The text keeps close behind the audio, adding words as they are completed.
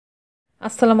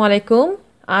আসসালামু আলাইকুম।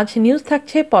 আজ নিউজ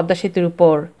থাকছে পদ্মা সেতুর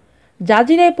উপর।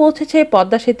 জাজিরায় পৌঁছেছে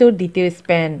পদ্মা সেতুর দ্বিতীয়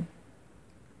স্প্যান।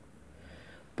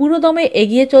 পুরোদমে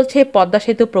এগিয়ে চলছে পদ্মা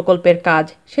সেতু প্রকল্পের কাজ।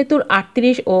 সেতুর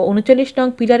 ৩৮ ও ৩৯ নং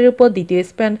পিলারের উপর দ্বিতীয়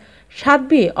স্প্যান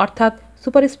 ৭B অর্থাৎ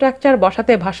সুপারস্ট্রাকচার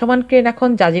বসাতে ভাসমান ক্রেন এখন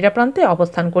জাজিরা প্রান্তে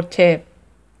অবস্থান করছে।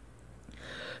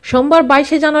 সোমবার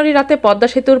 ২২ জানুয়ারি রাতে পদ্মা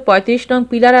সেতুর ৩৫ নং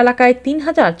পিলার এলাকায়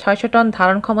 ৩,৬০০ টন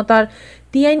ধারণ ক্ষমতার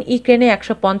টিআইএনই ক্রেনে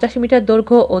 ১৮৫ মিটার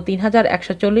দৈর্ঘ্য ও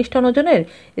 ৩,১৪০ টন ওজনের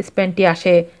স্প্যানটি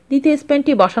আসে। দ্বিতীয়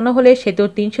স্প্যানটি বসানো হলে সেতুর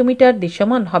 ৩০০ মিটার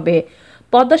দৃশ্যমান হবে।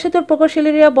 পদ্মা সেতুর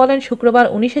প্রকৌশলীরা বলেন, শুক্রবার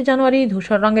 ১৯ জানুয়ারি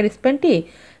ধূসর রঙের স্প্যানটি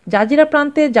জাজিরা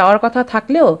প্রান্তে যাওয়ার কথা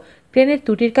থাকলেও ট্রেনের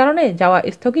ত্রুটির কারণে যাওয়া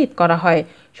স্থগিত করা হয়।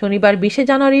 শনিবার ২০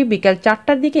 জানুয়ারি বিকেল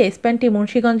 ৪টার দিকে স্প্যানটি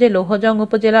মুন্সিগঞ্জের লৌহজং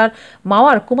উপজেলার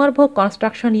মাওয়ার কুমারভোগ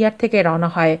কনস্ট্রাকশন ইয়ার্ড থেকে রওনা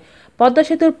হয়। পদ্মা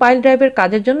সেতুর পাইল ড্রাইভের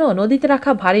কাজের জন্য নদীতে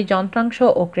রাখা ভারী যন্ত্রাংশ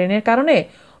ও ক্রেনের কারণে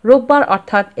রোববার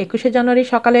অর্থাৎ ২১ জানুয়ারি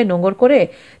সকালে নোঙর করে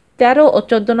 ১৩ ও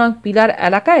 ১৪ নং পিলার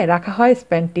এলাকায় রাখা হয়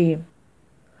স্প্যানটি।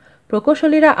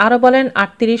 প্রকৌশলীরা আরও বলেন,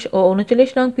 ৩৮ ও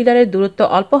 ৩৯ নং পিলারের দূরত্ব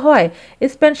অল্প হওয়ায়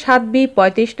স্প্যান ৭B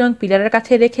 ৩৫ নং পিলারের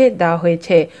কাছে রেখে দেওয়া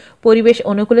হয়েছে। পরিবেশ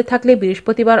অনুকূলে থাকলে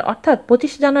বৃহস্পতিবার অর্থাৎ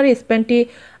 ২৫ জানুয়ারি স্প্যানটি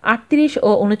 ৩৮ ও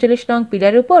 ৩৯ নং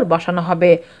পিলারের উপর বসানো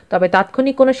হবে। তবে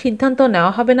তাৎক্ষণিক কোনো সিদ্ধান্ত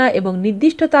নেওয়া হবে না এবং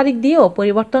নির্দিষ্ট তারিখ দিয়েও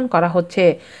পরিবর্তন করা হচ্ছে,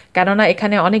 কেননা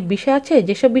এখানে অনেক বিষয় আছে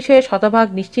যেসব বিষয়ে শতভাগ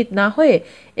নিশ্চিত না হয়ে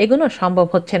এগুলো সম্ভব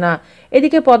হচ্ছে না।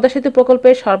 এদিকে পদ্মা সেতু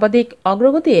প্রকল্পের সর্বাধিক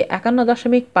অগ্রগতি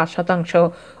 ৫১.৫%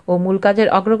 ও মূল কাজের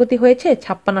অগ্রগতি হয়েছে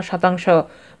 ৫৬%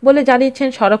 বলে জানিয়েছেন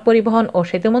সড়ক পরিবহন ও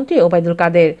সেতুমন্ত্রী ওবায়দুল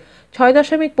কাদের।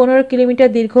 ৬.১৫ কিলোমিটার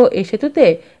দীর্ঘ এই সেতুতে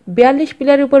 ৪২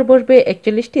 পিলারের উপর বসবে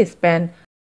 ৪১টি স্প্যান।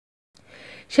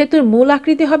 সেতুর মূল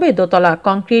আকৃতি হবে দোতলা।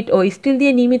 কংক্রিট ও স্টিল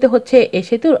দিয়ে নির্মিত হচ্ছে এই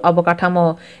সেতুর অবকাঠামো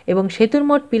এবং সেতুর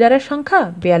মোট পিলারের সংখ্যা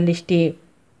 ৪২টি।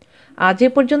 আজ এ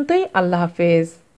পর্যন্তই। আল্লাহ হাফেজ।